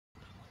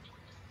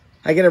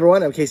Hi again,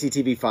 everyone. I'm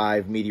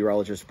KCTV5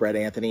 meteorologist Brett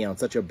Anthony. On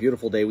such a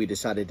beautiful day, we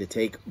decided to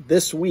take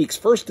this week's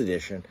first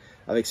edition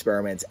of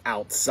Experiments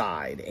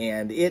outside,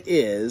 and it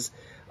is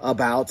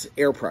about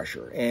air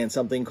pressure and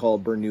something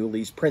called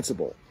Bernoulli's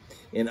principle.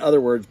 In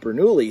other words,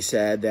 Bernoulli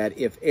said that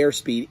if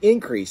airspeed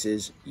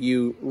increases,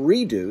 you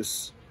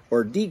reduce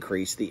or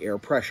decrease the air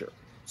pressure.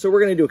 So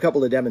we're going to do a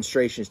couple of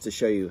demonstrations to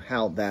show you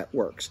how that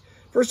works.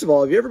 First of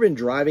all, have you ever been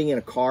driving in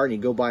a car and you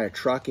go by a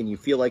truck and you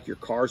feel like your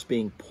car's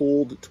being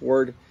pulled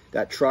toward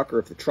that truck, or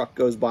if the truck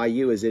goes by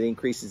you as it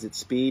increases its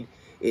speed,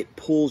 it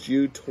pulls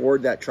you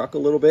toward that truck a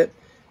little bit?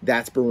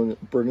 That's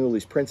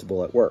Bernoulli's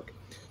principle at work.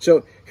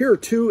 So here are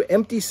two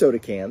empty soda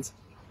cans.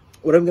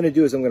 What I'm going to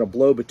do is I'm going to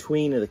blow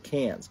between the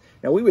cans.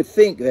 Now we would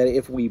think that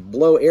if we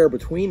blow air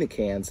between the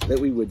cans that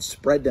we would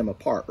spread them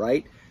apart,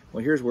 right?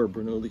 Well, here's where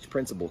Bernoulli's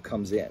principle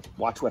comes in.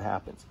 Watch what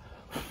happens.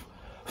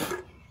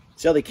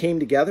 See how they came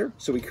together?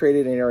 So we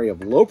created an area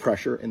of low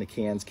pressure and the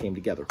cans came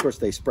together. Of course,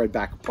 they spread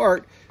back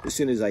apart as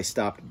soon as I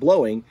stopped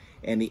blowing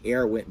and the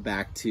air went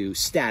back to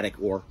static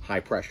or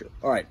high pressure.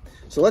 All right,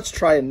 so let's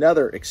try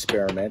another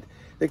experiment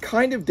that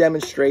kind of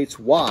demonstrates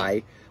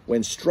why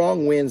when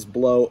strong winds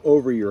blow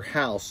over your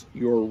house,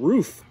 your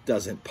roof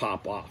doesn't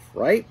pop off,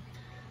 right?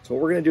 So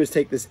what we're gonna do is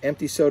take this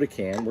empty soda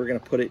can, we're gonna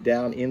put it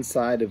down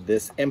inside of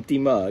this empty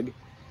mug,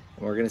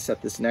 and we're gonna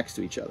set this next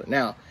to each other.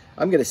 Now,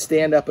 I'm going to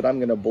stand up and I'm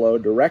going to blow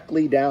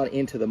directly down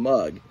into the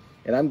mug,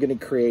 and I'm going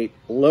to create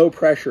low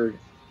pressure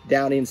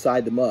down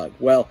inside the mug.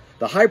 Well,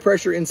 the high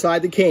pressure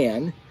inside the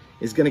can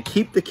is going to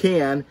keep the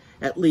can,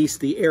 at least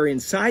the air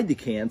inside the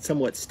can,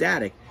 somewhat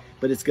static,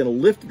 but it's going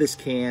to lift this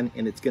can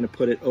and it's going to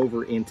put it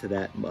over into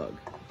that mug.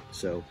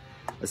 So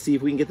let's see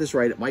if we can get this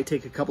right. It might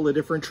take a couple of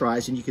different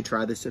tries, and you can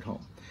try this at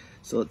home.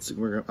 So I'm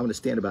going to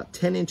stand about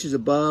 10 inches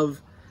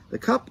above the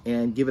cup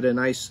and give it a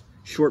nice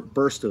short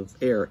burst of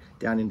air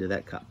down into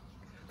that cup.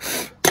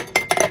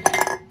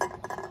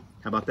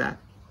 How about that?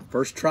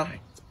 First try.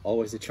 It's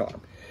always a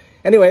charm.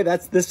 Anyway,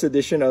 that's this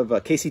edition of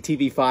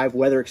KCTV5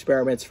 Weather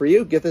Experiments for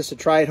you. Give this a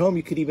try at home.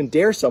 You could even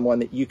dare someone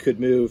that you could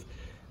move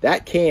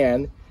that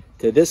can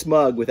to this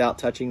mug without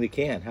touching the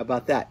can. How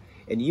about that?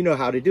 And you know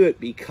how to do it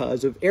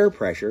because of air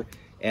pressure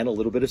and a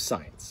little bit of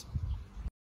science.